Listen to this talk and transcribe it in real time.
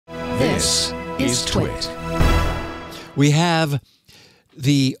This is TWiT. We have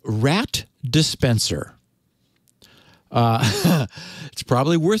the RAT Dispenser. It's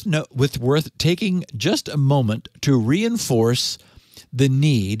probably worth taking just a moment to reinforce the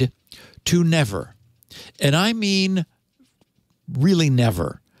need to never, and I mean really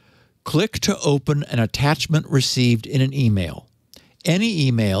never, click to open an attachment received in an email. Any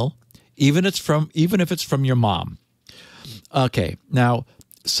email, even if it's from your mom. Okay, now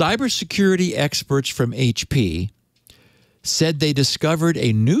cybersecurity experts from HP said they discovered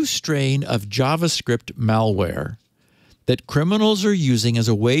a new strain of JavaScript malware that criminals are using as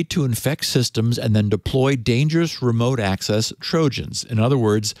a way to infect systems and then deploy dangerous remote access Trojans. In other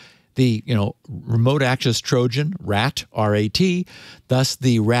words, the remote access Trojan, RAT, R-A-T, thus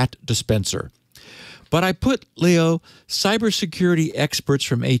the RAT Dispenser. But I put, Leo, cybersecurity experts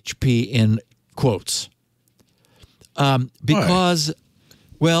from HP in quotes because,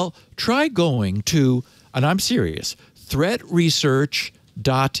 well, try going to, and I'm serious,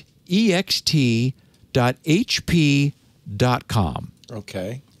 threatresearch.ext.hp.com.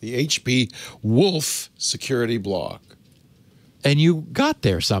 Okay. The HP Wolf security blog. And you got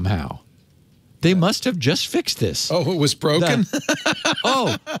there somehow. They must have just fixed this. Oh, it was broken?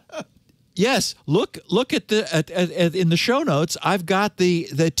 Yes. Look at the in the show notes. I've got the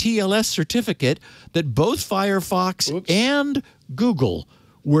TLS certificate that both Firefox and Google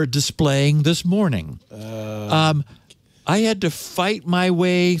were displaying this morning. I had to fight my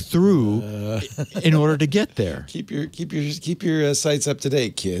way through in order to get there. Keep your sites up to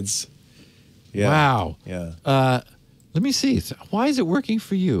date, kids. Yeah. Wow. Yeah. Let me see. Why is it working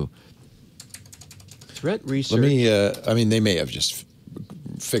for you? Threat research. Let me. I mean, they may have just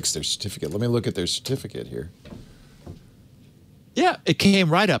fixed their certificate. Let me look at their certificate here. Yeah, it came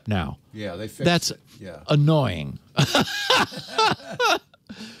right up now. Yeah, they fixed That's it. Yeah. Annoying.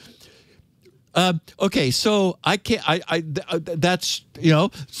 Okay, so I can't. That's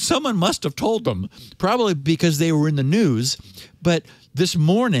someone must have told them, probably because they were in the news. But this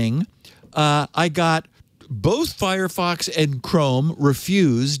morning, I got both Firefox and Chrome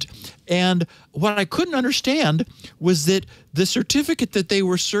refused, and what I couldn't understand was that the certificate that they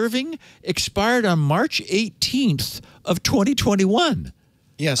were serving expired on March 18th of 2021.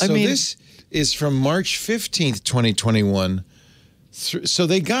 Yeah, so this is from March 15th, 2021. So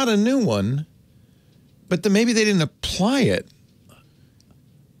they got a new one, but maybe they didn't apply it.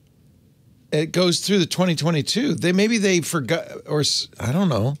 It goes through the 2022. Maybe they forgot, or I don't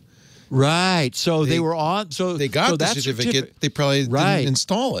know. Right. So they were on. So they got the certificate. They probably didn't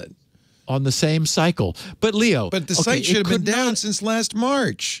install it on the same cycle. But Leo, but the site should have been down since last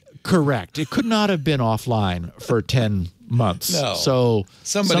March. Correct. It could not have been offline for 10 months. No. So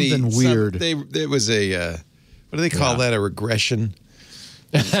something weird. It was a what do they call that? A regression.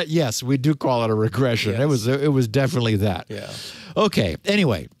 Yes, we do call it a regression. Yes. It was definitely that. Yeah. Okay.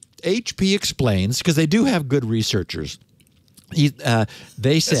 Anyway, HP explains, because they do have good researchers.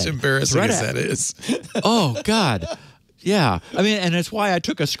 They said, as embarrassing as that is. Oh God, yeah. I mean, and it's why I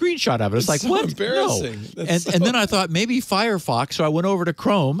took a screenshot of it. It's like, so what? Embarrassing. No. And then I thought maybe Firefox, so I went over to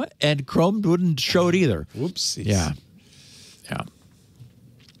Chrome, and Chrome wouldn't show it either. Whoopsies. Yeah.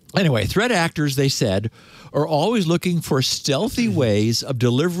 Anyway, threat actors, they said, are always looking for stealthy ways of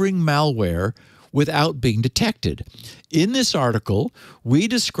delivering malware without being detected. In this article, we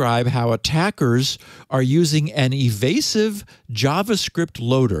describe how attackers are using an evasive JavaScript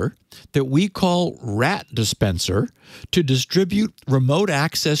loader that we call RAT Dispenser to distribute remote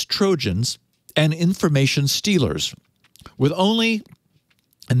access Trojans and information stealers with only,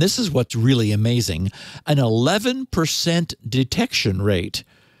 and this is what's really amazing, an 11% detection rate,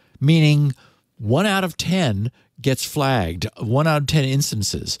 meaning 1 out of 10 gets flagged, 1 out of 10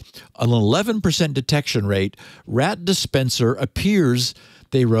 instances. An 11% detection rate, RAT Dispenser appears,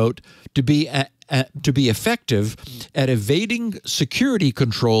 they wrote, to be effective at evading security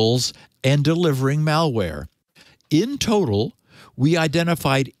controls and delivering malware. In total, we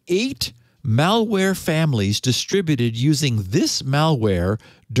identified 8 malware families distributed using this malware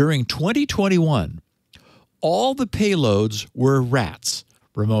during 2021. All the payloads were RATs,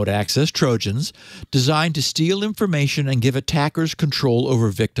 remote access Trojans, designed to steal information and give attackers control over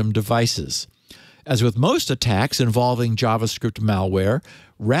victim devices. As with most attacks involving JavaScript malware,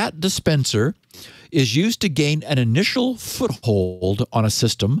 RAT Dispenser is used to gain an initial foothold on a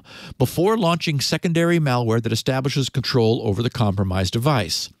system before launching secondary malware that establishes control over the compromised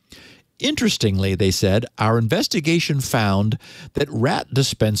device. Interestingly, they said, our investigation found that RAT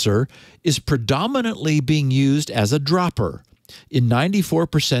Dispenser is predominantly being used as a dropper, in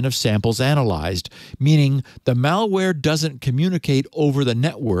 94% of samples analyzed, meaning the malware doesn't communicate over the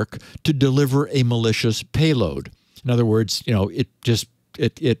network to deliver a malicious payload. In other words, it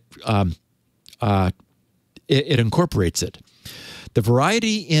incorporates it. The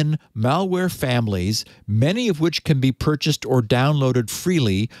variety in malware families, many of which can be purchased or downloaded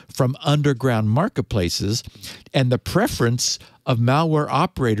freely from underground marketplaces, and the preference of malware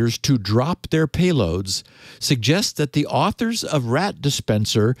operators to drop their payloads suggests that the authors of RAT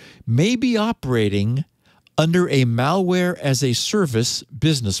Dispenser may be operating under a malware as a service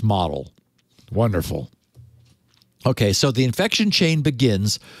business model. Wonderful. Okay, so the infection chain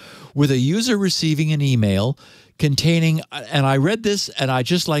begins with a user receiving an email containing, and I read this and I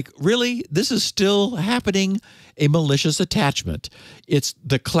just like, really? This is still happening? A malicious attachment. It's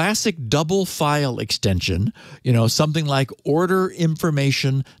the classic double file extension, something like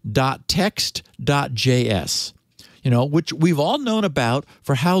orderinformation.txt.js, which we've all known about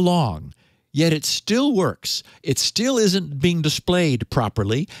for how long? Yet it still works. It still isn't being displayed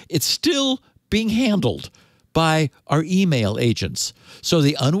properly. It's still being handled by our email agents. So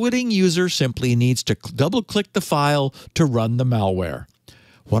the unwitting user simply needs to double-click the file to run the malware.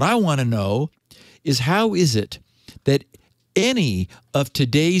 What I want to know is, how is it that any of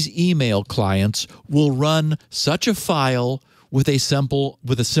today's email clients will run such a file with a simple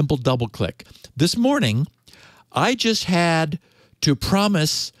double-click? This morning, I just had to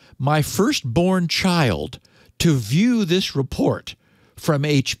promise my firstborn child to view this report from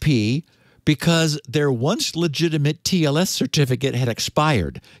HP because their once legitimate TLS certificate had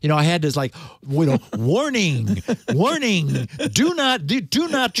expired. I had to warning, do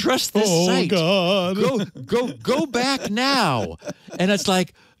not trust this site. Oh God, go back now. And it's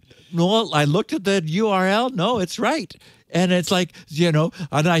like, no, I looked at the URL. No, it's right. And it's like,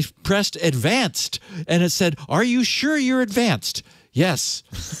 and I pressed advanced and it said, are you sure you're advanced? Yes.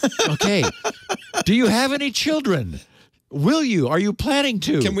 Okay. Do you have any children? Will you? Are you planning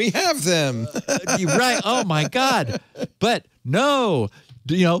to? Can we have them? Right. Oh, my God. But no,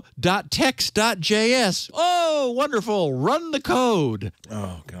 .text.js. Oh, wonderful. Run the code.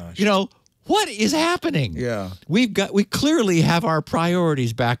 Oh, gosh. What is happening? Yeah. We clearly have our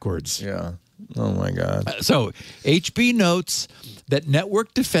priorities backwards. Yeah. Oh, my God. So HB notes that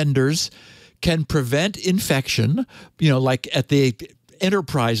network defenders can prevent infection, like at the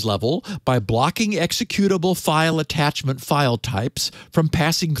enterprise level, by blocking executable file attachment file types from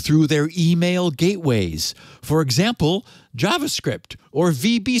passing through their email gateways. For example, JavaScript or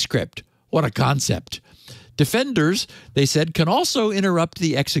VBScript. What a concept. Defenders, they said, can also interrupt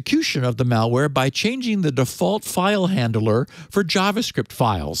the execution of the malware by changing the default file handler for JavaScript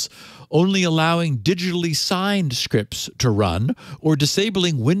files, only allowing digitally signed scripts to run, or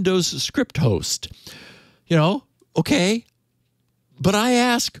disabling Windows script host. Okay. But I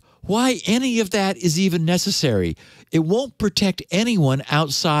ask, why any of that is even necessary? It won't protect anyone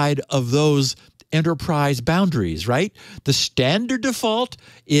outside of those enterprise boundaries, right? The standard default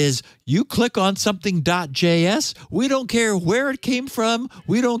is you click on something .js. We don't care where it came from.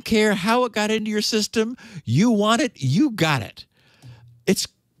 We don't care how it got into your system. You want it, you got it. It's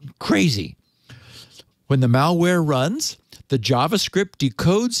crazy. When the malware runs, the JavaScript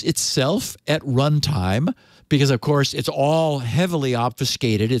decodes itself at runtime, because, of course, it's all heavily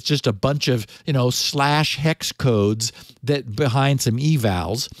obfuscated. It's just a bunch of, slash hex codes that behind some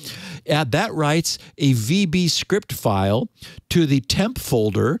evals. That writes a VB script file to the temp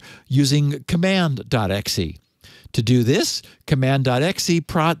folder using command.exe. To do this, command.exe,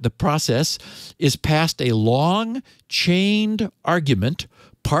 the process, is passed a long chained argument,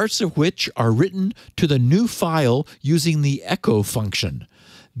 parts of which are written to the new file using the echo function.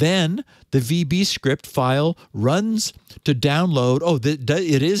 Then the VB script file runs to download.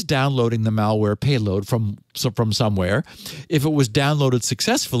 It is downloading the malware payload from somewhere. If it was downloaded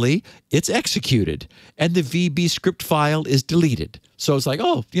successfully, it's executed, and the VB script file is deleted. So it's like,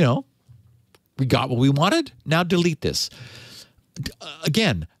 we got what we wanted. Now delete this.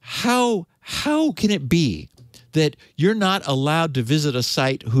 Again, how can it be that you're not allowed to visit a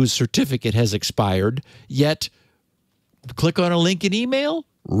site whose certificate has expired, yet click on a link in email?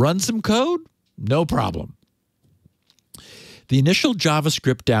 Run some code? No problem. The initial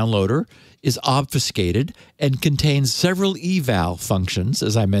JavaScript downloader is obfuscated and contains several eval functions,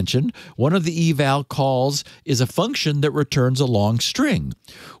 as I mentioned. One of the eval calls is a function that returns a long string,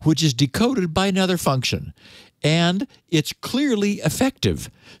 which is decoded by another function. And it's clearly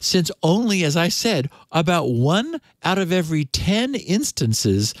effective, since only, as I said, about 1 out of every 10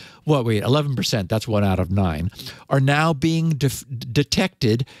 instances, 11%, that's 1 out of 9, are now being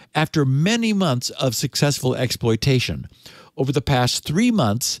detected after many months of successful exploitation. over the past 3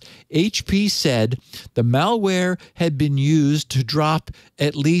 months, HP said the malware had been used to drop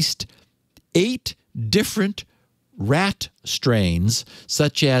at least 8 different rat strains,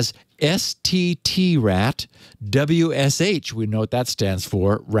 such as STT-RAT, WSH, we know what that stands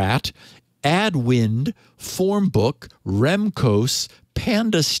for, RAT, Adwind, Formbook, Remcos,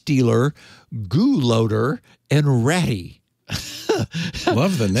 Panda Stealer, Goo Loader, and Ratty.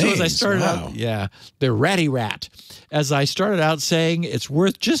 Love the names. So as I started out, yeah, the Ratty Rat. As I started out saying, it's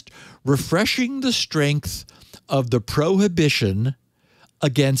worth just refreshing the strength of the prohibition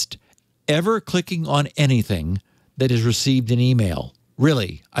against ever clicking on anything that is received in email.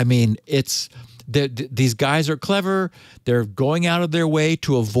 Really, I mean, these guys are clever. They're going out of their way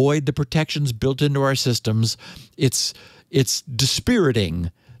to avoid the protections built into our systems. It's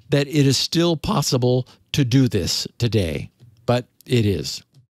dispiriting that it is still possible to do this today, but it is.